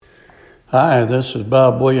Hi, this is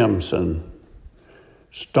Bob Williamson.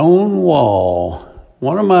 Stonewall.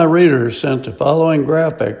 One of my readers sent the following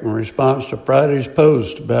graphic in response to Friday's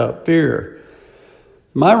post about fear.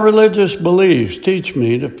 My religious beliefs teach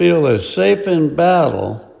me to feel as safe in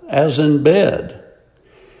battle as in bed.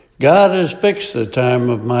 God has fixed the time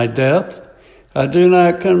of my death. I do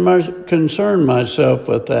not concern myself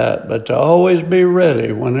with that, but to always be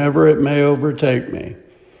ready whenever it may overtake me.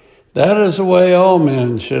 That is the way all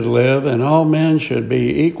men should live, and all men should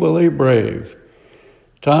be equally brave.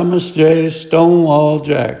 Thomas J. Stonewall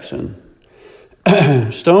Jackson.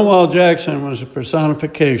 Stonewall Jackson was a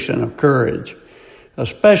personification of courage,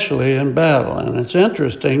 especially in battle, and it's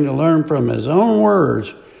interesting to learn from his own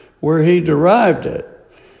words where he derived it.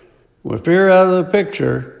 With fear out of the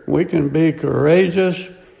picture, we can be courageous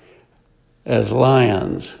as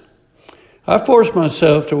lions. I forced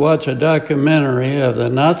myself to watch a documentary of the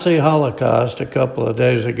Nazi Holocaust a couple of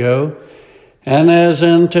days ago, and as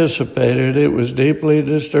anticipated, it was deeply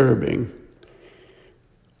disturbing.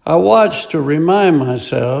 I watched to remind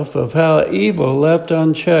myself of how evil left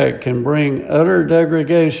unchecked can bring utter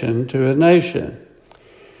degradation to a nation.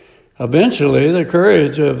 Eventually, the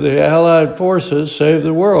courage of the Allied forces saved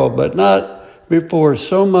the world, but not before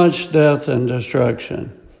so much death and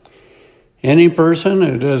destruction. Any person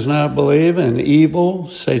who does not believe in evil,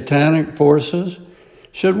 satanic forces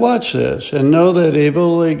should watch this and know that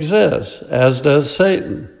evil exists, as does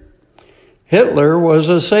Satan. Hitler was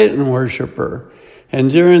a Satan worshiper, and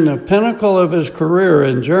during the pinnacle of his career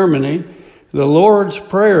in Germany, the Lord's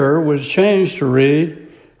Prayer was changed to read,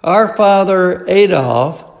 "Our Father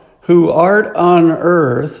Adolf, who art on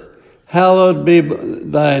earth, hallowed be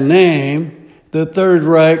thy name, the Third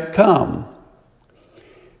Reich come."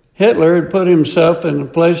 Hitler had put himself in the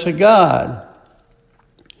place of God.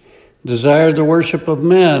 Desired the worship of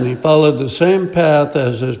men, he followed the same path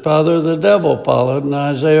as his father the devil followed in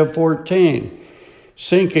Isaiah 14,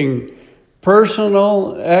 seeking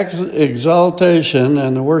personal exaltation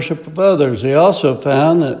and the worship of others. He also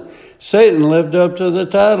found that Satan lived up to the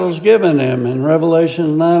titles given him in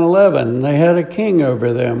Revelation 9:11. They had a king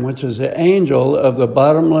over them, which is the angel of the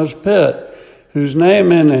bottomless pit, whose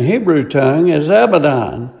name in the Hebrew tongue is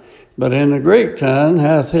Abaddon, but in the Greek tongue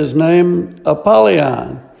hath his name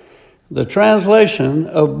Apollyon. The translation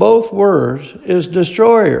of both words is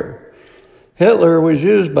destroyer. Hitler was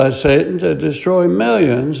used by Satan to destroy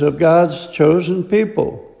millions of God's chosen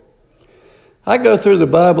people. I go through the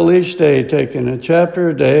Bible each day, taking a chapter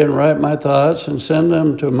a day, and write my thoughts and send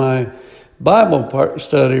them to my Bible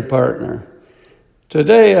study partner.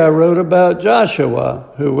 Today I wrote about Joshua,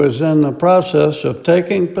 who was in the process of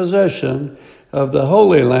taking possession of the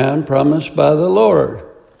Holy Land promised by the Lord.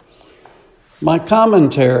 My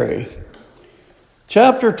commentary.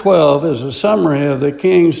 Chapter 12 is a summary of the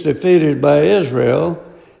kings defeated by Israel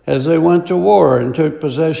as they went to war and took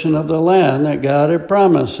possession of the land that God had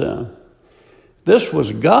promised them. This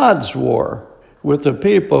was God's war with the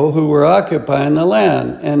people who were occupying the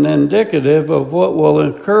land, and indicative of what will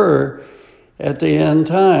occur at the end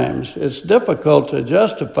times. It's difficult to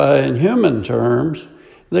justify in human terms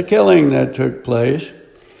the killing that took place,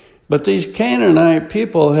 but these Canaanite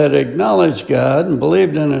people had acknowledged God and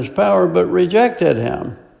believed in his power, but rejected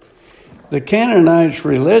him. The Canaanites'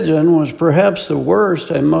 religion was perhaps the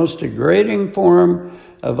worst and most degrading form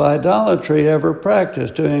of idolatry ever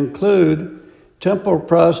practiced, to include temple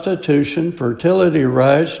prostitution, fertility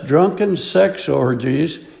rites, drunken sex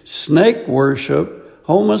orgies, snake worship,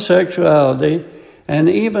 homosexuality, and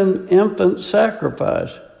even infant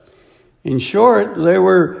sacrifice. In short, they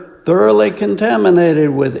were thoroughly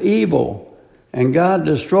contaminated with evil, and God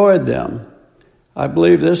destroyed them. I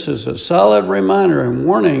believe this is a solid reminder and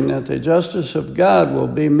warning that the justice of God will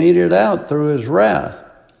be meted out through his wrath.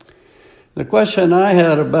 The question I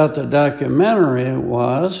had about the documentary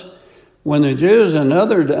was, when the Jews and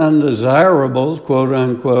other undesirables, quote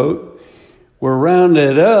unquote, were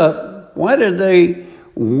rounded up, why did they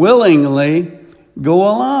willingly go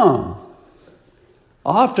along?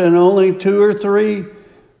 Often only 2 or 3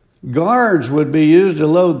 guards would be used to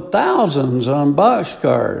load thousands on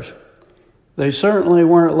boxcars. They certainly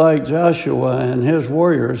weren't like Joshua and his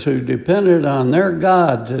warriors, who depended on their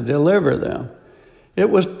God to deliver them. It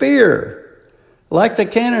was fear. Like the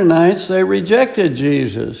Canaanites, they rejected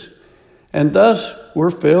Jesus and thus were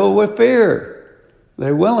filled with fear.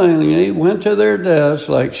 They willingly went to their deaths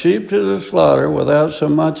like sheep to the slaughter without so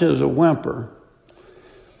much as a whimper.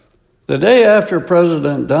 The day after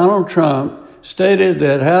President Donald Trump stated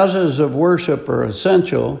that houses of worship are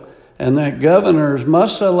essential and that governors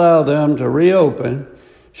must allow them to reopen,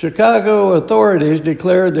 Chicago authorities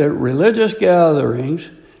declared that religious gatherings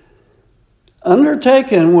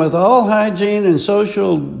undertaken with all hygiene and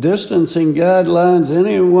social distancing guidelines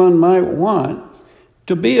anyone might want,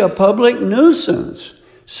 to be a public nuisance,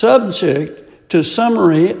 subject to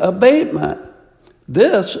summary abatement.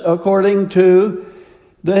 This, according to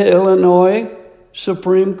the Illinois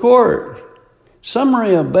Supreme Court.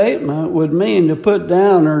 Summary abatement would mean to put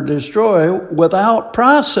down or destroy without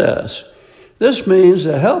process. This means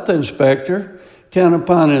the health inspector can,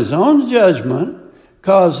 upon his own judgment,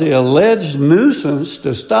 cause the alleged nuisance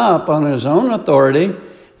to stop on his own authority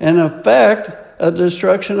and effect a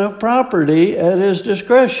destruction of property at his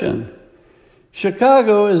discretion.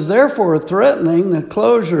 Chicago is therefore threatening the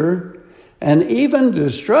closure and even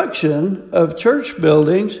destruction of church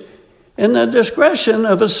buildings in the discretion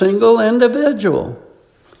of a single individual.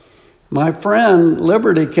 My friend,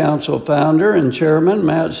 Liberty Counsel founder and chairman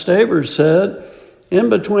Matt Stavers said, in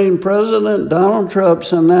between President Donald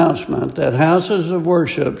Trump's announcement that houses of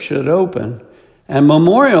worship should open and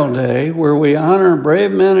Memorial Day, where we honor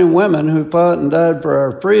brave men and women who fought and died for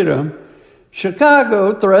our freedom,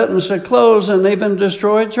 Chicago threatens to close and even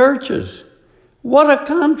destroy churches. What a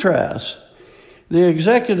contrast! The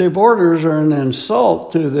executive orders are an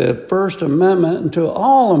insult to the First Amendment and to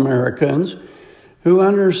all Americans who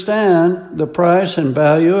understand the price and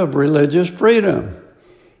value of religious freedom.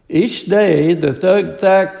 Each day, the thug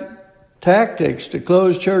tactics to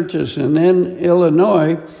close churches in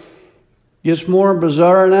Illinois gets more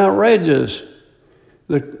bizarre and outrageous.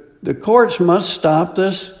 The courts must stop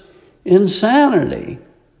this insanity.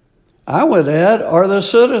 I would add, or the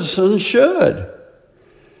citizens should.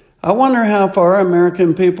 I wonder how far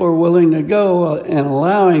American people are willing to go in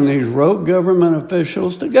allowing these rogue government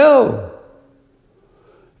officials to go.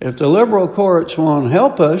 If the liberal courts won't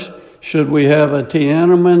help us, should we have a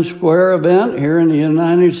Tiananmen Square event here in the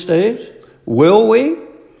United States? Will we?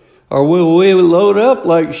 Or will we load up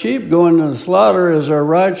like sheep going to the slaughter as our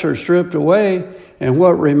rights are stripped away and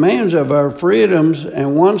what remains of our freedoms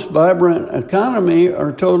and once vibrant economy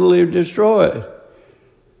are totally destroyed?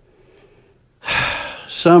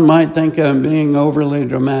 Some might think I'm being overly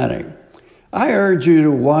dramatic. I urge you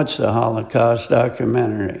to watch the Holocaust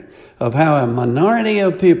documentary of how a minority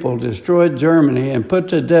of people destroyed Germany and put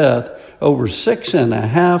to death over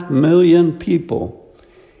 6.5 million people.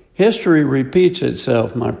 History repeats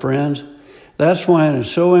itself, my friends. That's why it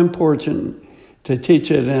is so important to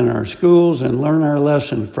teach it in our schools and learn our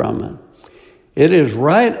lessons from it. It is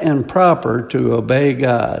right and proper to obey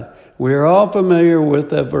God. We are all familiar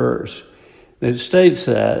with the verse that states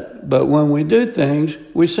that, but when we do things,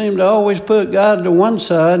 we seem to always put God to one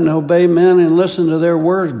side and obey men and listen to their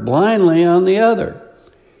words blindly on the other.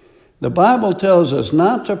 The Bible tells us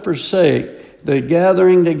not to forsake the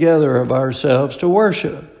gathering together of ourselves to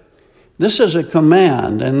worship. This is a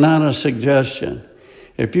command and not a suggestion.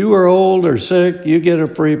 If you are old or sick, you get a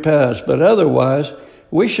free pass, but otherwise,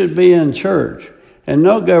 we should be in church, and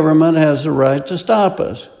no government has the right to stop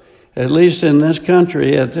us, at least in this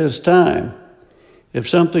country at this time. If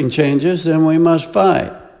something changes, then we must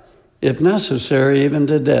fight, if necessary, even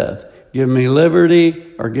to death. Give me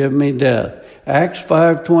liberty or give me death. Acts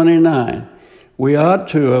 5:29. We ought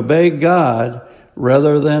to obey God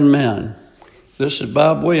rather than men. This is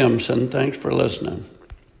Bob Williamson. Thanks for listening.